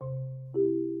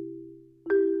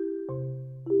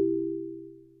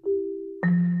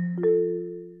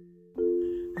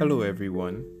Hello,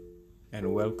 everyone,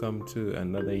 and welcome to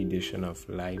another edition of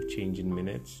Life Changing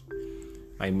Minutes.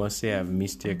 I must say I've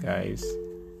missed you guys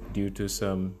due to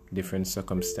some different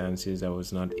circumstances. I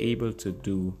was not able to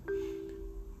do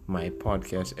my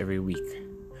podcast every week.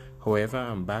 However,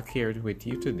 I'm back here with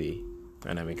you today,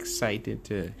 and I'm excited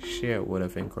to share a word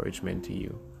of encouragement to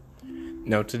you.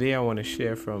 Now, today I want to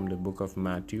share from the book of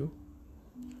Matthew,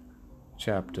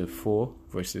 chapter 4,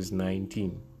 verses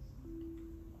 19.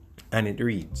 And it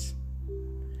reads,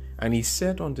 "And he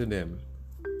said unto them,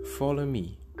 Follow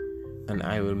me, and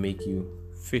I will make you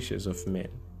fishers of men."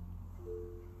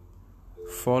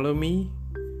 Follow me,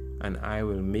 and I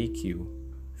will make you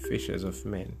fishers of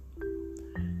men.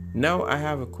 Now I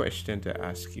have a question to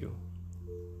ask you.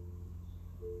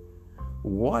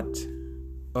 What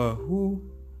or who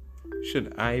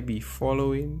should I be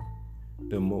following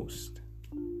the most?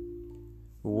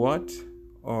 What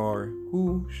or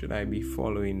who should I be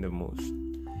following the most?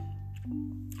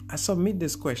 I submit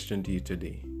this question to you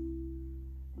today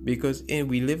because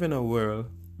we live in a world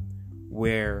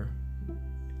where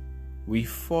we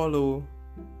follow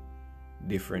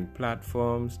different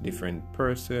platforms, different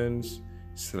persons,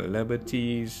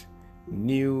 celebrities,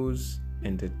 news,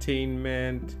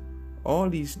 entertainment,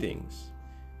 all these things.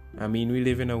 We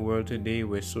live in a world today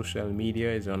where social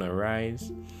media is on a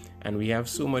rise, and we have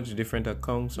so much different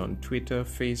accounts on Twitter,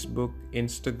 Facebook,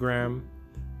 Instagram,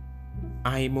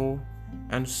 IMO,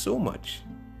 and so much.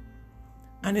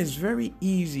 And it's very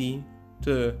easy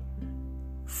to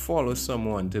follow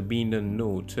someone, to be in the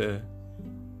know, to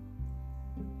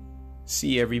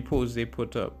see every post they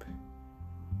put up,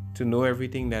 to know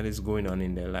everything that is going on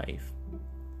in their life.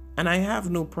 And I have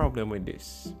no problem with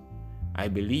this. I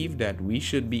believe that we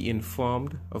should be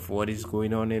informed of what is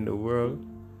going on in the world.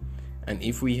 And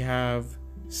if we have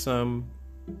some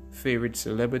favorite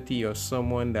celebrity or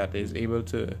someone that is able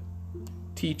to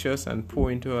teach us and pour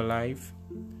into our life,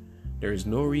 there is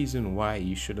no reason why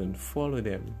you shouldn't follow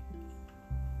them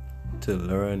to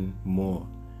learn more,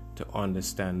 to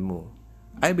understand more.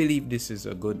 I believe this is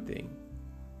a good thing.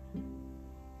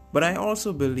 But I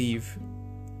also believe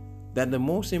that the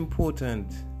most important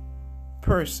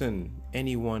person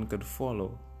anyone could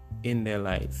follow in their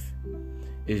life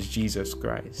is Jesus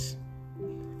Christ.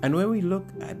 And when we look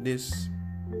at this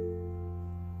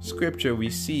scripture, we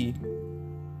see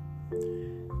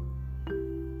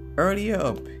earlier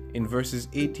up in verses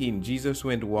 18, Jesus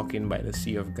went walking by the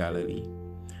Sea of Galilee.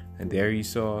 And there he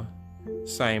saw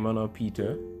Simon or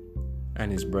Peter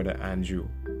and his brother Andrew.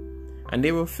 And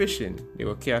they were fishing. They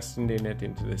were casting their net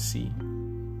into the sea,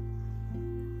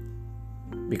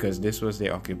 because this was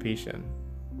their occupation.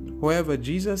 However,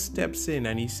 Jesus steps in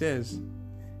and he says,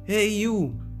 "Hey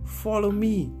you, follow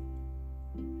me.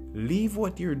 Leave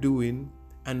what you're doing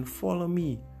and follow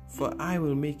me, for I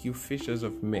will make you fishers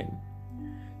of men."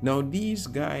 Now these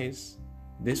guys,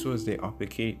 this was their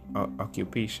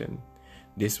occupation.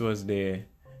 This was their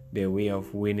way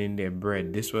of winning their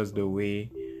bread. This was the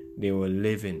way they were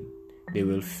living. They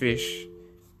will fish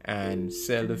and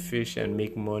sell the fish and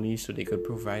make money so they could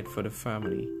provide for the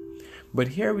family. But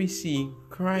here we see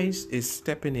Christ is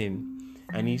stepping in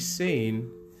and he's saying,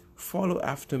 "Follow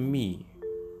after me,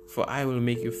 for I will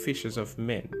make you fishers of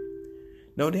men."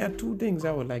 Now there are two things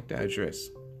I would like to address.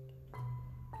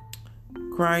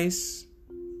 Christ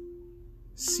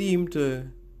seemed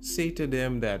to say to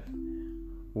them that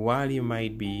while you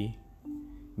might be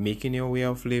making your way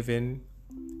of living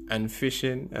and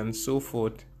fishing and so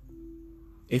forth,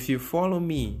 if you follow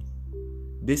me,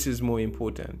 this is more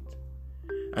important.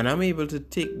 And I'm able to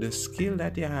take the skill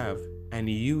that you have and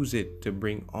use it to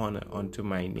bring honor unto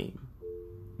my name.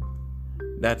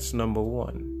 That's number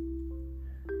one.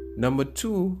 Number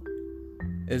two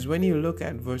is when you look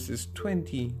at verses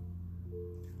 20,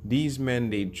 these men,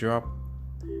 they dropped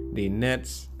their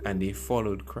nets and they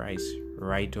followed Christ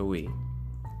right away.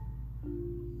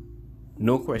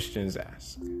 No questions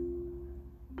asked.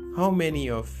 How many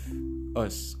of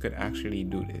us could actually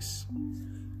do this?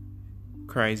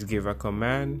 Christ gave a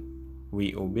command,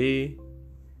 we obey,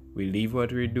 we leave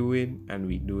what we're doing, and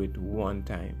we do it one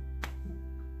time.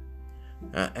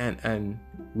 And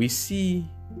we see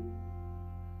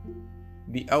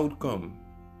the outcome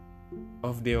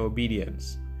of their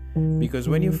obedience. Because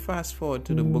when you fast forward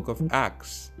to the book of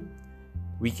Acts,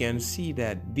 we can see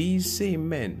that these same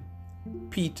men,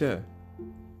 Peter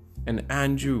and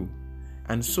Andrew,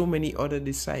 and so many other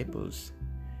disciples,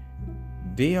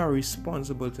 they are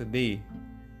responsible today,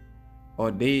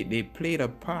 or they played a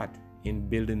part in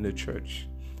building the church.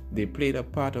 They played a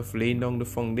part of laying down the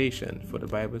foundation, for the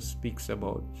Bible speaks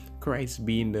about Christ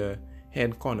being the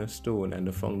head cornerstone and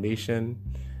the foundation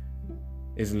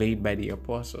is laid by the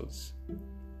apostles.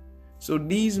 So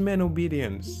these men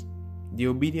obedience, the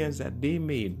obedience that they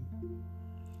made,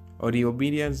 or the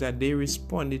obedience that they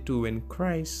responded to when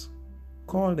Christ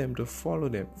called them to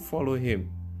follow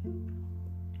him,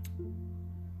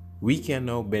 we can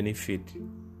now benefit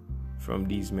from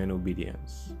these men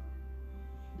obedience.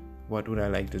 What would I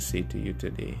like to say to you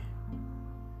today?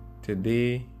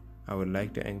 Today, I would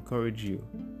like to encourage you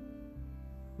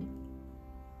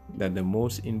that the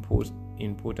most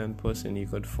important person you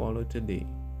could follow today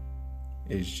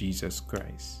is Jesus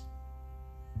Christ.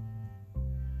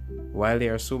 While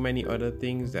there are so many other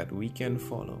things that we can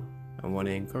follow, I want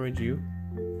to encourage you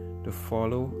to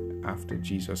follow after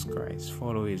Jesus Christ.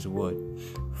 Follow his word.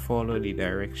 Follow the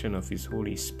direction of his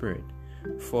Holy Spirit.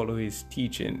 Follow his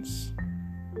teachings.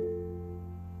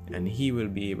 And he will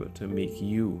be able to make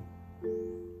you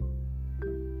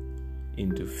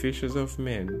into fishers of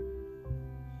men,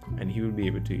 and he will be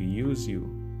able to use you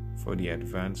for the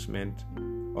advancement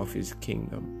of his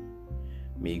kingdom.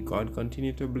 May God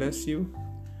continue to bless you.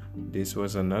 This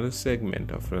was another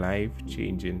segment of Life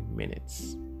Changing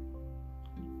Minutes.